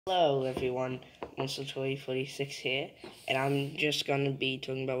Hello everyone, Monster Toy 46 here, and I'm just gonna be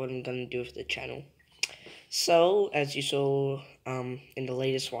talking about what I'm gonna do with the channel. So, as you saw in the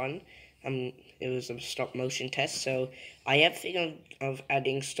latest one, it was a stop motion test, so I have thinking of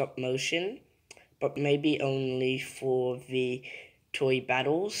adding stop motion, but maybe only for the toy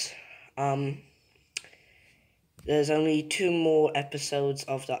battles. There's only 2 more episodes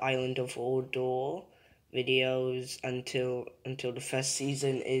of the Island of Ordor videos until the first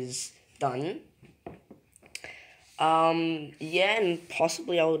season is done. Yeah, and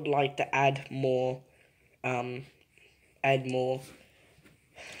possibly I would like to add more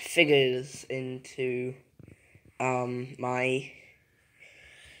figures into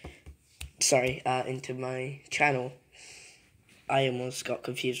into my channel. I almost got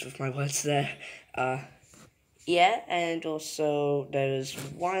confused with my words there. Yeah, and also there's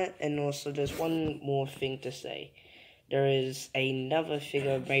one more thing to say. There is another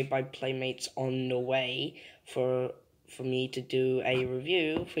figure made by Playmates on the way for me to do a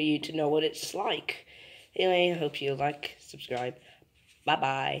review for you to know what it's like. Anyway, hope you like, subscribe. Bye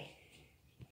bye.